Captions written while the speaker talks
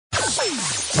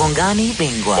Bongani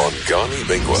Bingwa. Bongani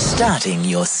Bingwa. Starting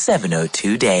your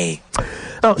 7:02 day.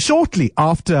 Now, shortly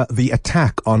after the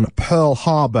attack on Pearl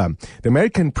Harbor, the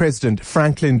American President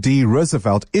Franklin D.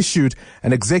 Roosevelt issued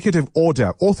an executive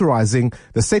order authorizing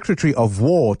the Secretary of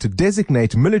War to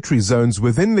designate military zones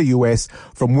within the U.S.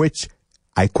 from which,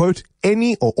 I quote,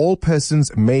 any or all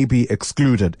persons may be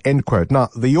excluded, end quote. Now,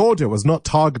 the order was not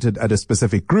targeted at a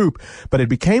specific group, but it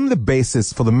became the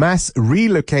basis for the mass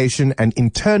relocation and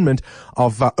internment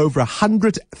of over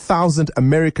 100,000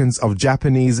 Americans of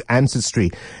Japanese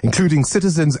ancestry, including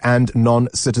citizens and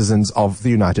non-citizens of the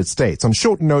United States. On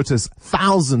short notice,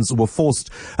 thousands were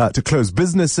forced to close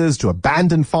businesses, to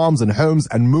abandon farms and homes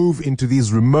and move into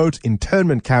these remote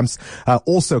internment camps,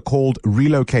 also called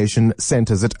relocation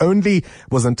centers. It only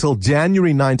was until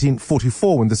January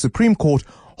 1944 when the Supreme Court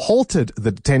halted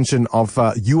the detention of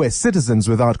U.S. citizens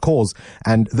without cause,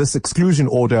 and this exclusion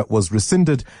order was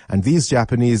rescinded, and these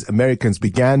Japanese Americans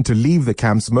began to leave the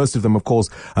camps, most of them, of course,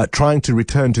 trying to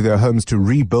return to their homes to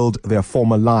rebuild their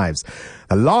former lives.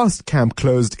 The last camp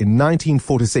closed in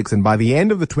 1946, and by the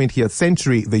end of the 20th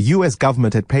century, the U.S.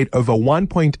 government had paid over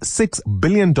 $1.6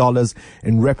 billion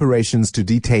in reparations to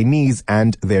detainees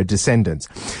and their descendants.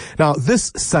 Now,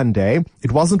 this Sunday,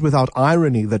 it wasn't without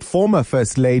irony that former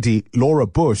First Lady Laura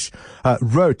Bush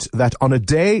wrote that on a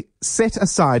day set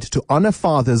aside to honor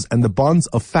fathers and the bonds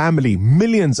of family,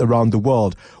 millions around the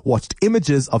world watched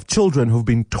images of children who've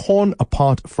been torn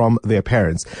apart from their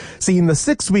parents. See, in the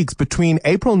 6 weeks between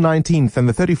April 19th and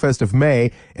the 31st of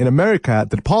May in America,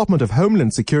 the Department of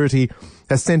Homeland Security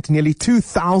has sent nearly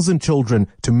 2,000 children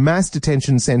to mass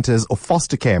detention centers or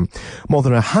foster care. More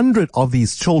than 100 of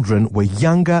these children were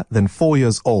younger than 4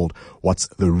 years old. What's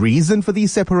the reason for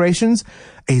these separations?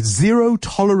 A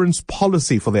zero-tolerance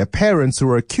policy for their parents who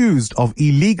are accused of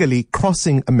illegally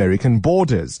crossing American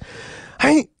borders.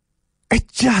 It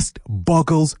just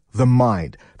boggles the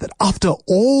mind that after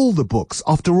all the books,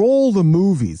 after all the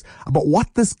movies about what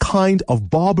this kind of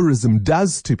barbarism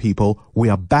does to people, we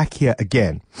are back here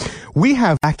again. We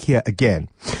have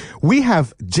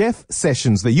Jeff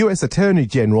Sessions, the U.S. Attorney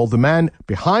General, the man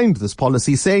behind this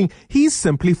policy, saying he's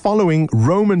simply following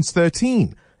Romans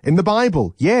 13 in the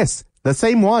Bible. Yes, the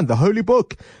same one, the Holy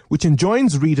Book, which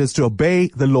enjoins readers to obey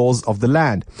the laws of the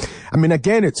land. I mean,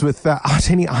 again, it's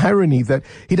without any irony that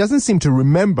he doesn't seem to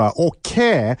remember or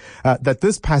care that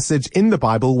this passage in the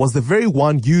Bible was the very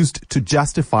one used to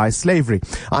justify slavery.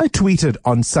 I tweeted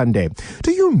on Sunday,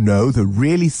 do you know the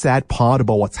really sad part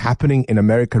about what's happening in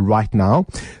America right now?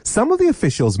 Some of the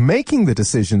officials making the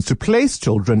decisions to place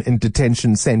children in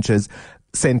detention centers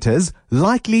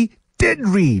likely did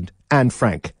read Anne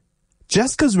Frank.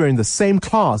 Just because we're in the same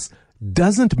class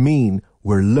doesn't mean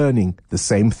we're learning the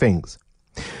same things.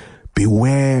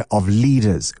 Beware of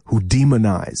leaders who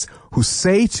demonize, who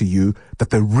say to you that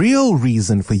the real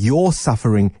reason for your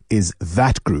suffering is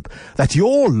that group, that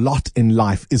your lot in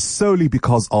life is solely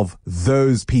because of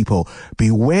those people.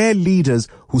 Beware leaders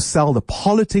who sell the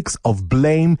politics of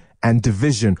blame and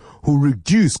division, who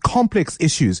reduce complex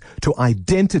issues to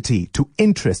identity, to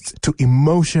interests, to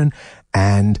emotion,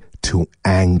 and to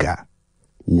anger.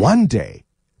 One day,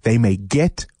 they may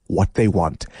get what they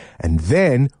want, and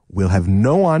then we'll have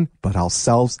no one but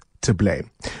ourselves to blame.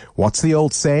 What's the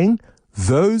old saying?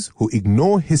 Those who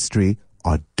ignore history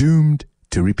are doomed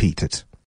to repeat it.